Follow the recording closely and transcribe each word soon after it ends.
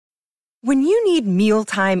When you need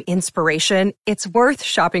mealtime inspiration, it's worth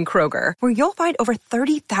shopping Kroger, where you'll find over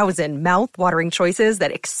 30,000 mouth-watering choices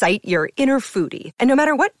that excite your inner foodie. And no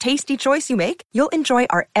matter what tasty choice you make, you'll enjoy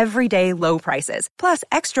our everyday low prices, plus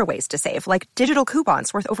extra ways to save, like digital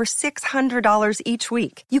coupons worth over $600 each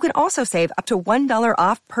week. You can also save up to $1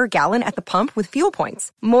 off per gallon at the pump with fuel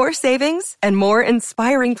points. More savings and more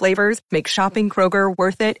inspiring flavors make shopping Kroger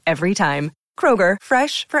worth it every time. Kroger,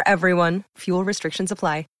 fresh for everyone. Fuel restrictions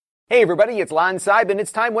apply. Hey everybody, it's Lon Seib, and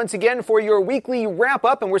it's time once again for your weekly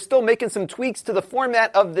wrap-up, and we're still making some tweaks to the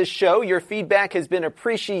format of the show. Your feedback has been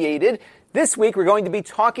appreciated. This week we're going to be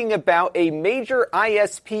talking about a major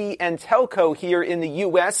ISP and telco here in the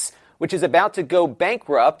U.S., which is about to go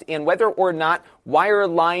bankrupt, and whether or not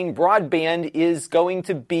wireline broadband is going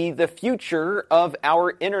to be the future of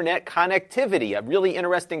our internet connectivity. A really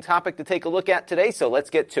interesting topic to take a look at today, so let's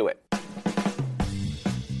get to it.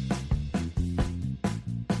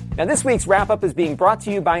 Now, this week's wrap-up is being brought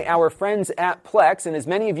to you by our friends at Plex, and as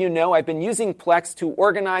many of you know, I've been using Plex to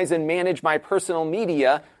organize and manage my personal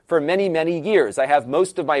media for many, many years. I have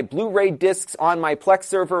most of my Blu-ray discs on my Plex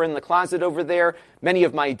server in the closet over there, many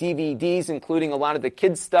of my DVDs, including a lot of the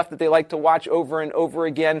kids' stuff that they like to watch over and over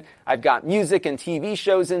again. I've got music and TV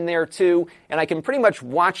shows in there too, and I can pretty much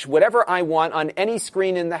watch whatever I want on any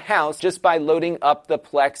screen in the house just by loading up the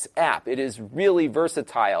Plex app. It is really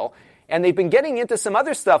versatile. And they've been getting into some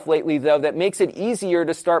other stuff lately, though, that makes it easier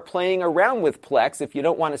to start playing around with Plex if you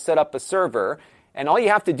don't want to set up a server. And all you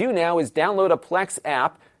have to do now is download a Plex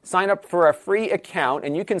app, sign up for a free account,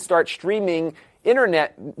 and you can start streaming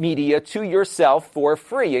internet media to yourself for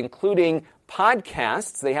free, including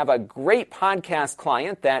podcasts. They have a great podcast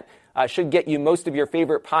client that should get you most of your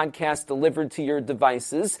favorite podcasts delivered to your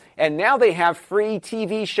devices. And now they have free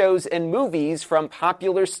TV shows and movies from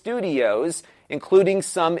popular studios, including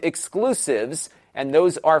some exclusives, and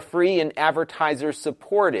those are free and advertiser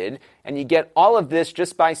supported. And you get all of this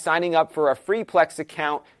just by signing up for a free Plex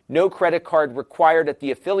account, no credit card required at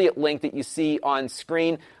the affiliate link that you see on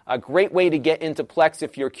screen. A great way to get into Plex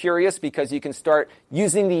if you're curious, because you can start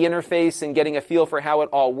using the interface and getting a feel for how it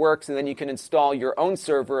all works, and then you can install your own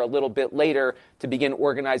server a little bit later to begin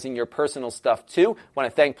organizing your personal stuff too. I want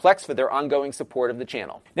to thank Plex for their ongoing support of the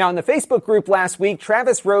channel. Now, in the Facebook group last week,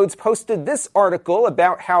 Travis Rhodes posted this article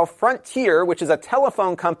about how Frontier, which is a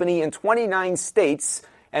telephone company in 29 states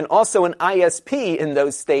and also an ISP in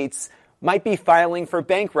those states, might be filing for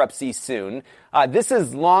bankruptcy soon. This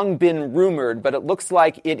has long been rumored, but it looks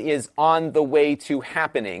like it is on the way to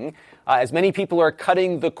happening. As many people are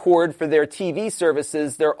cutting the cord for their TV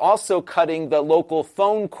services, they're also cutting the local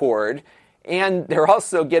phone cord, and they're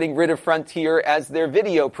also getting rid of Frontier as their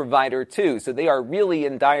video provider too. So they are really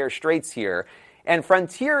in dire straits here. And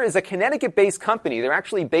Frontier is a Connecticut-based company. They're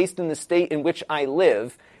actually based in the state in which I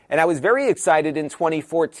live. And I was very excited in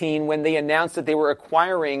 2014 when they announced that they were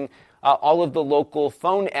acquiring all of the local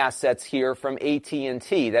phone assets here from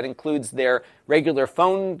AT&T. That includes their regular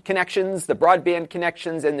phone connections, the broadband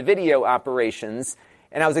connections, and the video operations.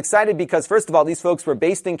 And I was excited because, first of all, these folks were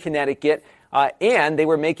based in Connecticut, and they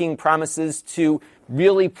were making promises to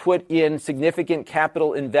really put in significant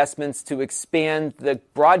capital investments to expand the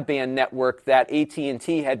broadband network that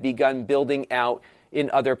AT&T had begun building out in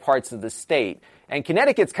other parts of the state. And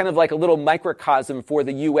Connecticut's kind of like a little microcosm for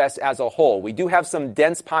the U.S. as a whole. We do have some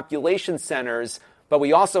dense population centers, but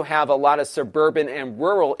we also have a lot of suburban and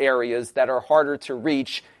rural areas that are harder to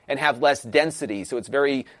reach and have less density. So it's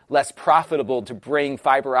very less profitable to bring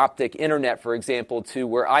fiber optic internet, for example, to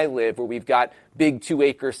where I live, where we've got big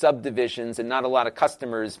 2-acre subdivisions and not a lot of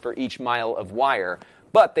customers for each mile of wire.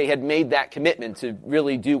 But they had made that commitment to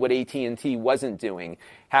really do what AT&T wasn't doing.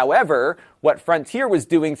 However, what Frontier was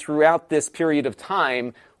doing throughout this period of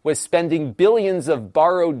time was spending billions of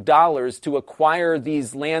borrowed dollars to acquire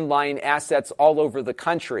these landline assets all over the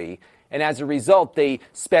country. And as a result, they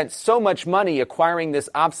spent so much money acquiring this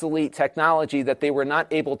obsolete technology that they were not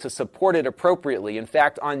able to support it appropriately. In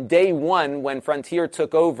fact, on day one, when Frontier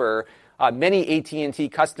took over, many AT&T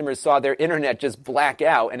customers saw their internet just black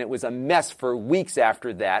out, and it was a mess for weeks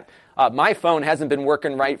after that. My phone hasn't been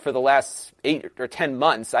working right for the last 8 or 10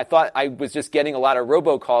 months. I thought I was just getting a lot of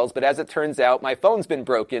robocalls, but as it turns out, my phone's been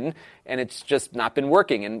broken, and it's just not been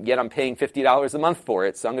working, and yet I'm paying $50 a month for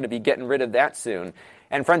it, so I'm going to be getting rid of that soon.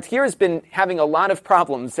 And Frontier has been having a lot of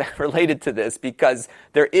problems related to this because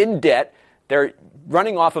they're in debt. They're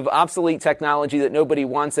running off of obsolete technology that nobody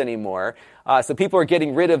wants anymore. So people are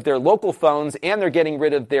getting rid of their local phones, and they're getting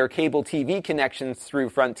rid of their cable TV connections through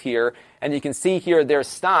Frontier. And you can see here their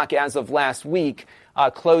stock as of last week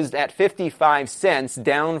closed at 55 cents,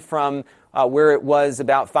 down from where it was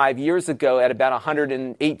about 5 years ago at about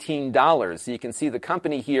 $118. So you can see the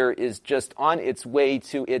company here is just on its way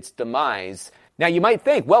to its demise. Now, you might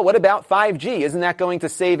think, well, what about 5G? Isn't that going to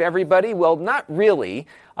save everybody? Well, not really.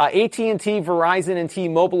 AT&T, Verizon, and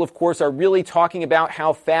T-Mobile, of course, are really talking about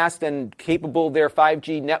how fast and capable their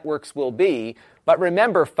 5G networks will be. But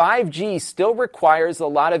remember, 5G still requires a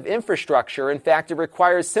lot of infrastructure. In fact, it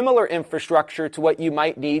requires similar infrastructure to what you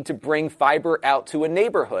might need to bring fiber out to a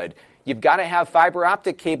neighborhood. You've got to have fiber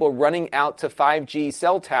optic cable running out to 5G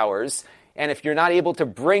cell towers. And if you're not able to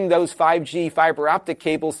bring those 5G fiber optic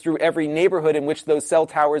cables through every neighborhood in which those cell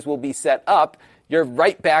towers will be set up, you're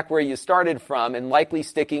right back where you started from and likely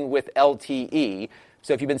sticking with LTE.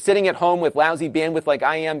 So if you've been sitting at home with lousy bandwidth like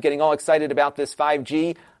I am, getting all excited about this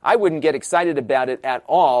 5G, I wouldn't get excited about it at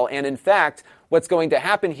all. And in fact, what's going to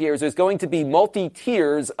happen here is there's going to be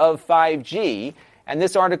multi-tiers of 5G. And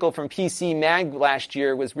this article from PC Mag last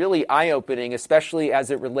year was really eye-opening, especially as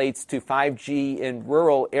it relates to 5G in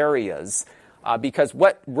rural areas. Because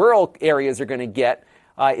what rural areas are going to get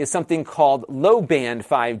is something called low-band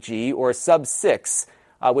 5G or sub-6,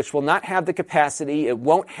 which will not have the capacity. It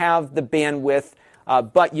won't have the bandwidth,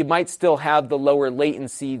 but you might still have the lower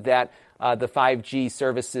latency that the 5G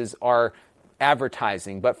services are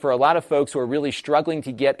advertising. But for a lot of folks who are really struggling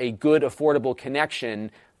to get a good, affordable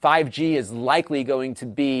connection, 5G is likely going to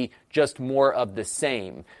be just more of the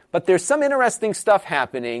same. But there's some interesting stuff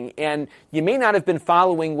happening, and you may not have been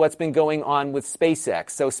following what's been going on with SpaceX.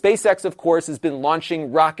 So SpaceX, of course, has been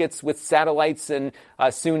launching rockets with satellites and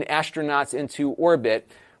soon astronauts into orbit.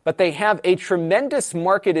 But they have a tremendous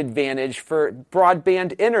market advantage for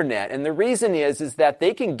broadband internet. And the reason is that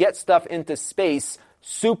they can get stuff into space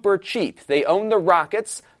super cheap. They own the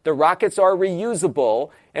rockets. The rockets are reusable.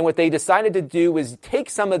 And what they decided to do was take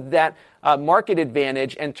some of that market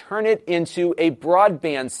advantage and turn it into a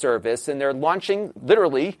broadband service. And they're launching,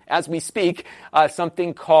 literally, as we speak,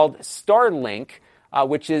 something called Starlink,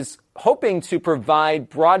 which is hoping to provide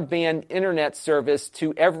broadband internet service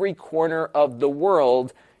to every corner of the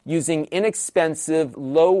world using inexpensive,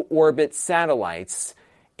 low-orbit satellites.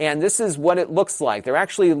 And this is what it looks like. They're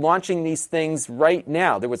actually launching these things right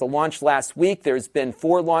now. There was a launch last week. There's been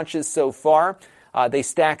 4 launches so far. They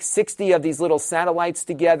stack 60 of these little satellites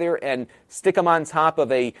together and stick them on top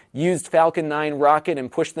of a used Falcon 9 rocket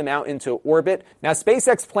and push them out into orbit. Now,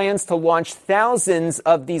 SpaceX plans to launch thousands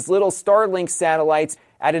of these little Starlink satellites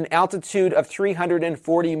at an altitude of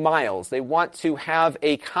 340 miles. They want to have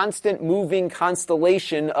a constant moving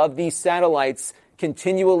constellation of these satellites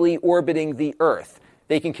continually orbiting the Earth.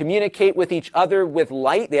 They can communicate with each other with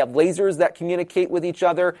light. They have lasers that communicate with each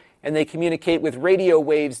other, and they communicate with radio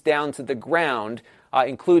waves down to the ground,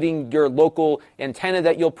 including your local antenna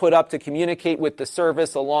that you'll put up to communicate with the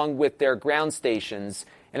service along with their ground stations.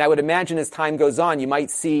 And I would imagine as time goes on, you might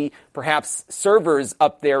see perhaps servers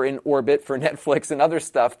up there in orbit for Netflix and other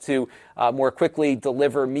stuff to more quickly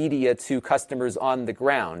deliver media to customers on the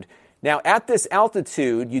ground. Now, at this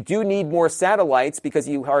altitude, you do need more satellites because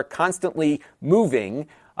you are constantly moving,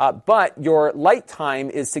 but your light time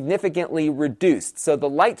is significantly reduced. So the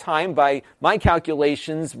light time, by my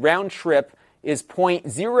calculations, round trip, is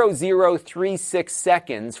 0.0036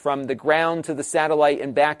 seconds from the ground to the satellite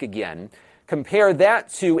and back again. Compare that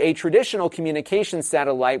to a traditional communication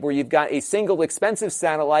satellite where you've got a single expensive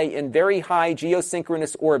satellite in very high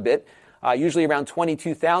geosynchronous orbit, usually around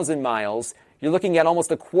 22,000 miles. You're looking at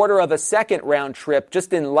almost a quarter of a second round trip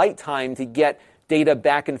just in light time to get data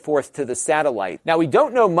back and forth to the satellite. Now, we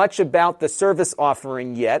don't know much about the service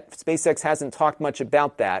offering yet. SpaceX hasn't talked much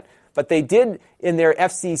about that. But they did, in their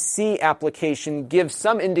FCC application, give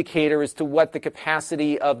some indicator as to what the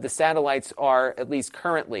capacity of the satellites are, at least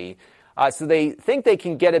currently. So they think they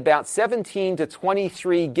can get about 17 to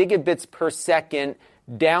 23 gigabits per second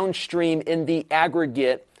downstream in the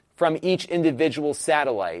aggregate from each individual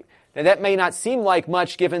satellite. Now, that may not seem like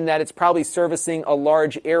much given that it's probably servicing a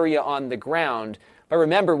large area on the ground. But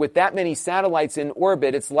remember, with that many satellites in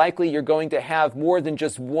orbit, it's likely you're going to have more than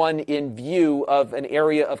just one in view of an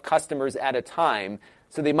area of customers at a time.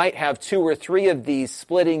 So they might have 2 or 3 of these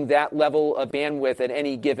splitting that level of bandwidth at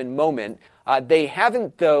any given moment. They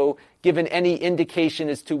haven't, though, given any indication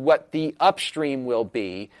as to what the upstream will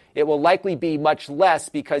be. It will likely be much less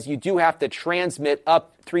because you do have to transmit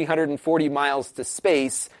up 340 miles to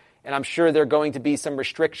space, and I'm sure there are going to be some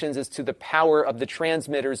restrictions as to the power of the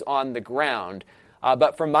transmitters on the ground.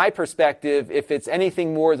 But from my perspective, if it's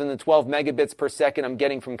anything more than the 12 megabits per second I'm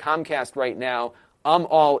getting from Comcast right now, I'm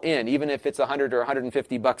all in. Even if it's $100 or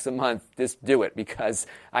 $150 a month, just do it, because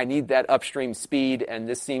I need that upstream speed, and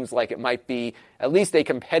this seems like it might be at least a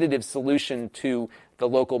competitive solution to the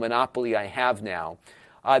local monopoly I have now.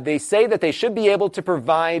 They say that they should be able to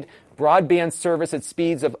provide broadband service at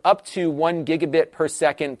speeds of up to 1 gigabit per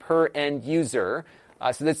second per end user.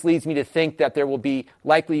 So this leads me to think that there will be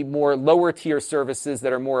likely more lower tier services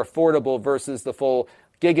that are more affordable versus the full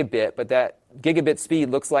gigabit, but that gigabit speed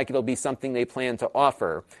looks like it'll be something they plan to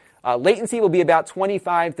offer. Latency will be about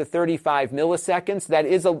 25 to 35 milliseconds. That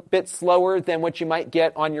is a bit slower than what you might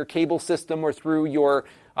get on your cable system or through your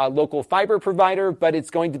local fiber provider, but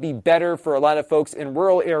it's going to be better for a lot of folks in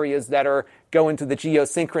rural areas that are going to the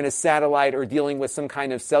geosynchronous satellite or dealing with some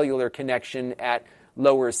kind of cellular connection at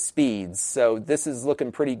lower speeds. So this is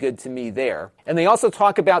looking pretty good to me there. And they also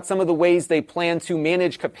talk about some of the ways they plan to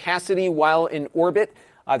manage capacity while in orbit.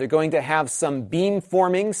 They're going to have some beam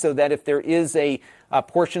forming so that if there is a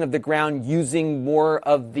portion of the ground using more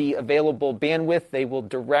of the available bandwidth, they will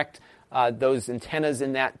direct those antennas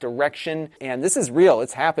in that direction. And this is real.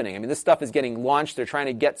 It's happening. I mean, this stuff is getting launched. They're trying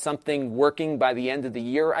to get something working by the end of the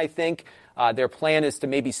year, I think. Their plan is to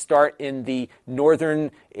maybe start in the northern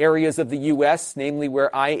areas of the U.S., namely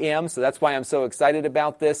where I am. So that's why I'm so excited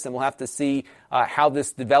about this. And we'll have to see how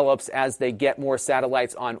this develops as they get more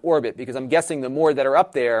satellites on orbit, because I'm guessing the more that are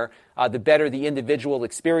up there, the better the individual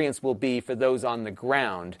experience will be for those on the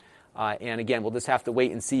ground. And again, we'll just have to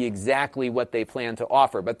wait and see exactly what they plan to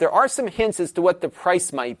offer. But there are some hints as to what the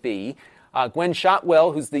price might be. Gwen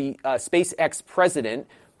Shotwell, who's the SpaceX president,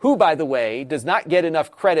 who, by the way, does not get enough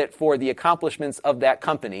credit for the accomplishments of that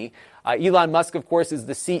company. Elon Musk, of course, is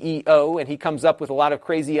the CEO, and he comes up with a lot of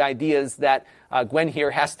crazy ideas that Gwen here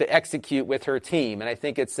has to execute with her team. And I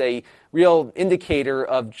think it's a real indicator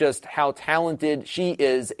of just how talented she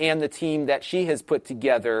is and the team that she has put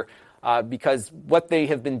together, because what they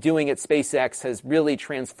have been doing at SpaceX has really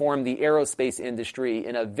transformed the aerospace industry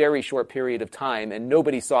in a very short period of time, and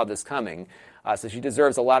nobody saw this coming. So she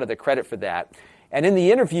deserves a lot of the credit for that. And in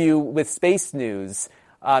the interview with Space News,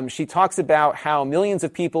 she talks about how millions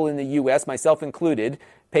of people in the U.S., myself included,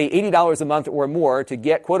 pay $80 a month or more to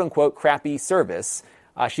get, quote-unquote, crappy service.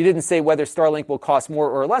 She didn't say whether Starlink will cost more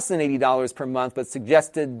or less than $80 per month, but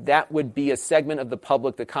suggested that would be a segment of the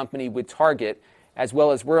public the company would target, as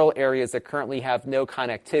well as rural areas that currently have no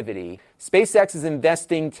connectivity. SpaceX is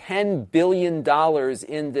investing $10 billion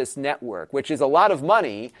in this network, which is a lot of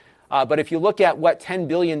money. But if you look at what $10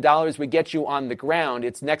 billion would get you on the ground,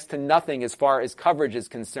 it's next to nothing as far as coverage is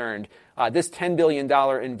concerned. This $10 billion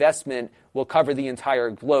investment will cover the entire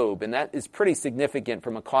globe, and that is pretty significant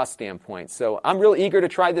from a cost standpoint. So I'm real eager to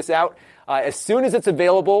try this out. As soon as it's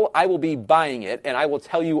available, I will be buying it, and I will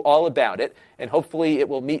tell you all about it, and hopefully it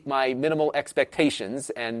will meet my minimal expectations,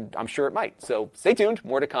 and I'm sure it might. So stay tuned,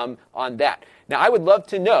 more to come on that. Now, I would love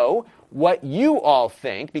to know what you all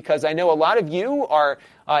think, because I know a lot of you are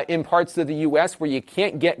in parts of the U.S. where you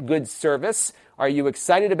can't get good service. Are you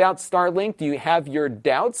excited about Starlink? Do you have your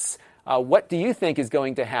doubts? What do you think is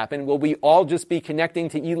going to happen? Will we all just be connecting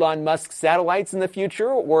to Elon Musk's satellites in the future,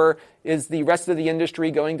 or is the rest of the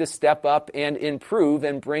industry going to step up and improve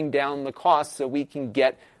and bring down the cost so we can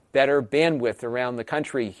get better bandwidth around the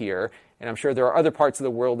country here? And I'm sure there are other parts of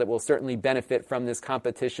the world that will certainly benefit from this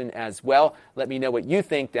competition as well. Let me know what you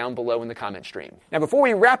think down below in the comment stream. Now, before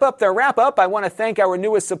we wrap up the wrap-up, I want to thank our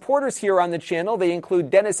newest supporters here on the channel. They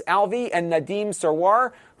include Dennis Alvey and Nadeem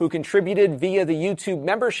Sarwar, who contributed via the YouTube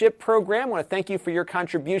membership program. I want to thank you for your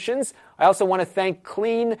contributions. I also want to thank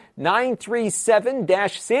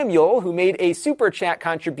Clean937-Samuel, who made a super chat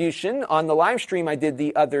contribution on the live stream I did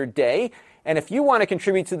the other day. And if you want to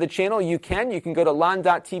contribute to the channel, you can. You can go to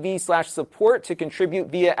lon.tv/support to contribute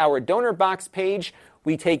via our donor box page.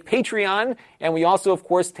 We take Patreon, and we also, of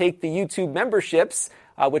course, take the YouTube memberships,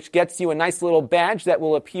 which gets you a nice little badge that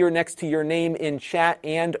will appear next to your name in chat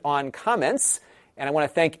and on comments. And I want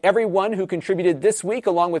to thank everyone who contributed this week,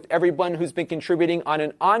 along with everyone who's been contributing on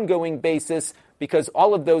an ongoing basis, because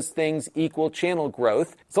all of those things equal channel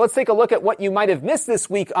growth. So let's take a look at what you might have missed this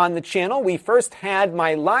week on the channel. We first had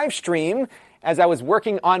my live stream as I was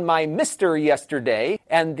working on my Mister yesterday,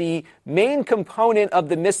 and the main component of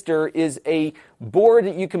the Mister is a board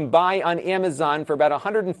that you can buy on Amazon for about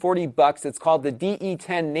 $140. It's called the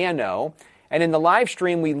DE10 Nano, and in the live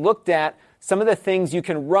stream we looked at some of the things you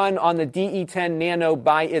can run on the DE10 Nano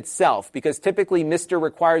by itself, because typically Mister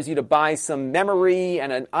requires you to buy some memory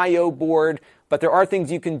and an I/O board, but there are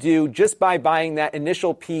things you can do just by buying that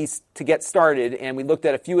initial piece to get started, and we looked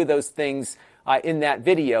at a few of those things in that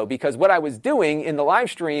video, because what I was doing in the live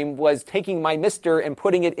stream was taking my Mister and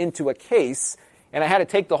putting it into a case, and I had to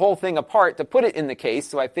take the whole thing apart to put it in the case,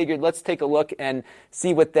 so I figured let's take a look and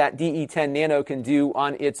see what that DE10 Nano can do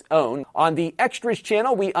on its own. On the Extras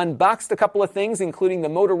channel, we unboxed a couple of things, including the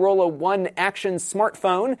Motorola One Action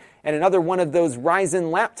smartphone and another one of those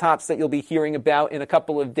Ryzen laptops that you'll be hearing about in a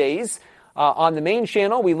couple of days. On the main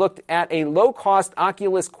channel, we looked at a low-cost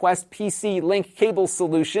Oculus Quest PC link cable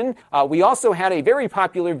solution. We also had a very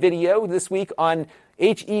popular video this week on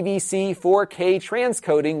HEVC 4K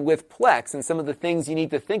transcoding with Plex and some of the things you need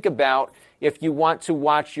to think about if you want to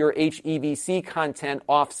watch your HEVC content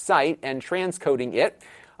off-site and transcoding it.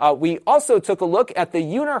 We also took a look at the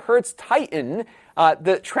Unihertz Titan.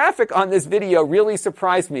 The traffic on this video really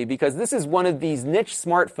surprised me because this is one of these niche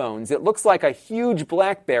smartphones. It looks like a huge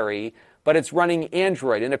BlackBerry, but it's running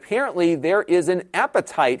Android. And apparently there is an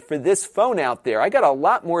appetite for this phone out there. I got a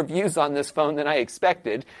lot more views on this phone than I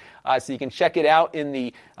expected. So you can check it out in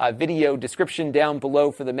the video description down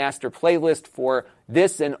below for the master playlist for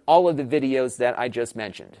this and all of the videos that I just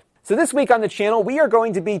mentioned. So this week on the channel, we are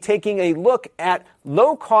going to be taking a look at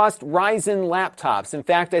low-cost Ryzen laptops. In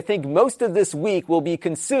fact, I think most of this week will be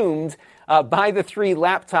consumed by the 3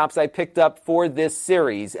 laptops I picked up for this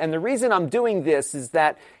series. And the reason I'm doing this is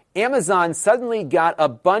that Amazon suddenly got a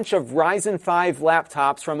bunch of Ryzen 5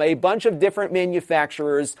 laptops from a bunch of different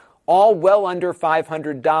manufacturers, all well under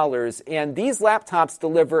 $500. And these laptops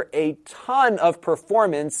deliver a ton of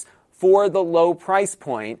performance for the low price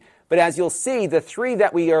point. But as you'll see, the 3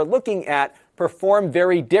 that we are looking at perform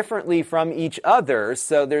very differently from each other.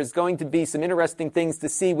 So there's going to be some interesting things to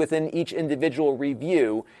see within each individual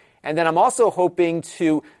review. And then I'm also hoping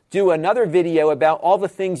to do another video about all the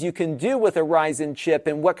things you can do with a Ryzen chip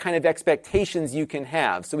and what kind of expectations you can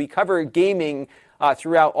have. So we cover gaming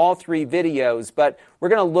throughout all 3 videos, but we're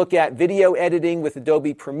going to look at video editing with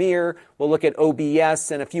Adobe Premiere. We'll look at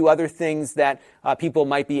OBS and a few other things that people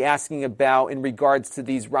might be asking about in regards to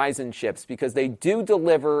these Ryzen chips, because they do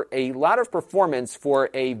deliver a lot of performance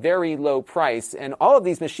for a very low price. And all of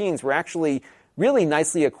these machines were actually really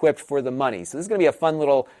nicely equipped for the money. So this is going to be a fun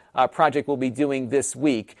little project we'll be doing this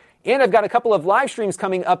week. And I've got a couple of live streams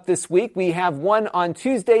coming up this week. We have one on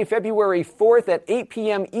Tuesday, February 4th at 8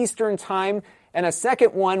 p.m. Eastern Time, and a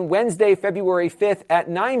second one Wednesday, February 5th at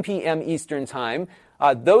 9 p.m. Eastern Time.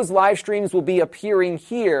 Those live streams will be appearing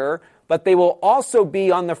here, but they will also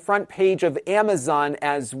be on the front page of Amazon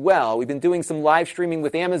as well. We've been doing some live streaming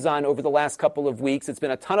with Amazon over the last couple of weeks. It's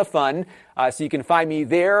been a ton of fun. So you can find me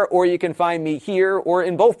there, or you can find me here, or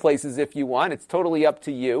in both places if you want. It's totally up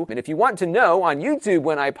to you. And if you want to know on YouTube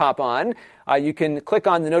when I pop on, you can click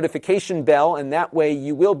on the notification bell, and that way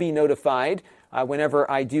you will be notified whenever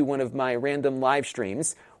I do one of my random live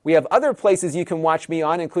streams. We have other places you can watch me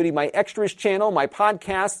on, including my Extras channel, my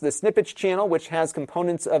podcast, the Snippets channel, which has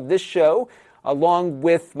components of this show, along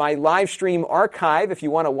with my live stream archive if you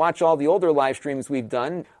want to watch all the older live streams we've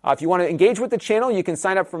done. If you want to engage with the channel, you can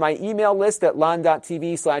sign up for my email list at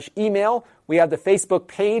lon.tv/email. We have the Facebook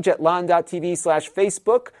page at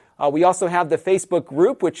lon.tv/Facebook. We also have the Facebook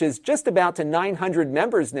group, which is just about to 900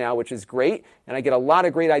 members now, which is great. And I get a lot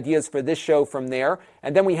of great ideas for this show from there.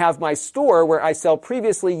 And then we have my store where I sell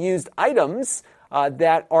previously used items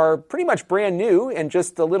that are pretty much brand new and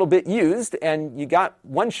just a little bit used. And you got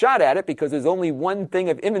one shot at it because there's only one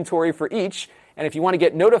thing of inventory for each. And if you want to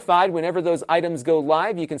get notified whenever those items go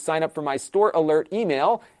live, you can sign up for my store alert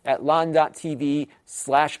email at lon.tv/store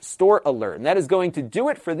alert. And that is going to do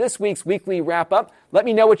it for this week's weekly wrap up. Let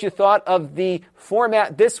me know what you thought of the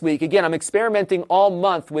format this week. Again, I'm experimenting all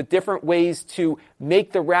month with different ways to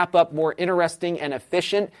make the wrap up more interesting and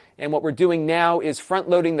efficient. And what we're doing now is front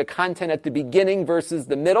loading the content at the beginning versus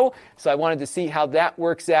the middle. So I wanted to see how that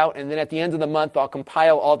works out. And then at the end of the month, I'll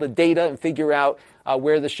compile all the data and figure out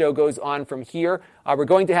where the show goes on from here. We're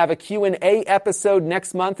going to have a Q&A episode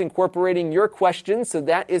next month incorporating your questions, so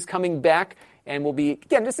that is coming back. And we'll be,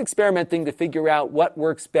 again, just experimenting to figure out what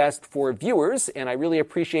works best for viewers. And I really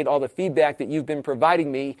appreciate all the feedback that you've been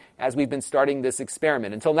providing me as we've been starting this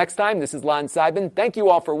experiment. Until next time, this is Lon Seidman. Thank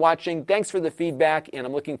you all for watching. Thanks for the feedback. And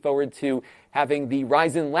I'm looking forward to having the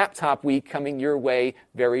Ryzen Laptop Week coming your way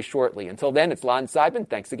very shortly. Until then, it's Lon Seidman.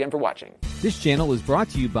 Thanks again for watching. This channel is brought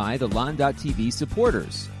to you by the Lon.TV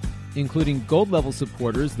supporters, including gold-level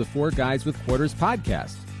supporters, the Four Guys with Quarters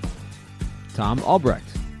podcast, Tom Albrecht,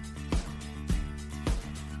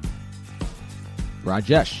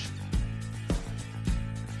 Rajesh,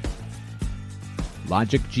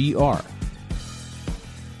 Logic GR,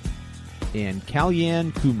 and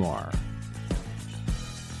Kalyan Kumar.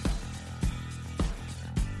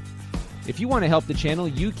 If you want to help the channel,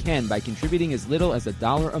 you can by contributing as little as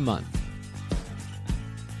 $1 a month.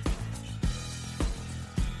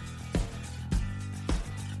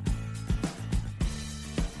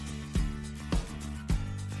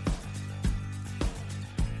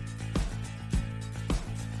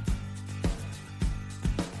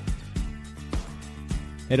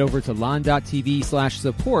 Head over to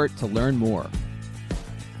lon.tv/support to learn more.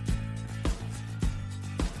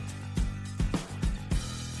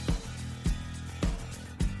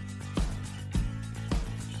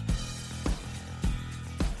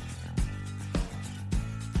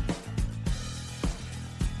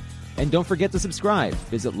 And don't forget to subscribe.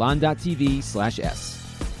 Visit lon.tv/s.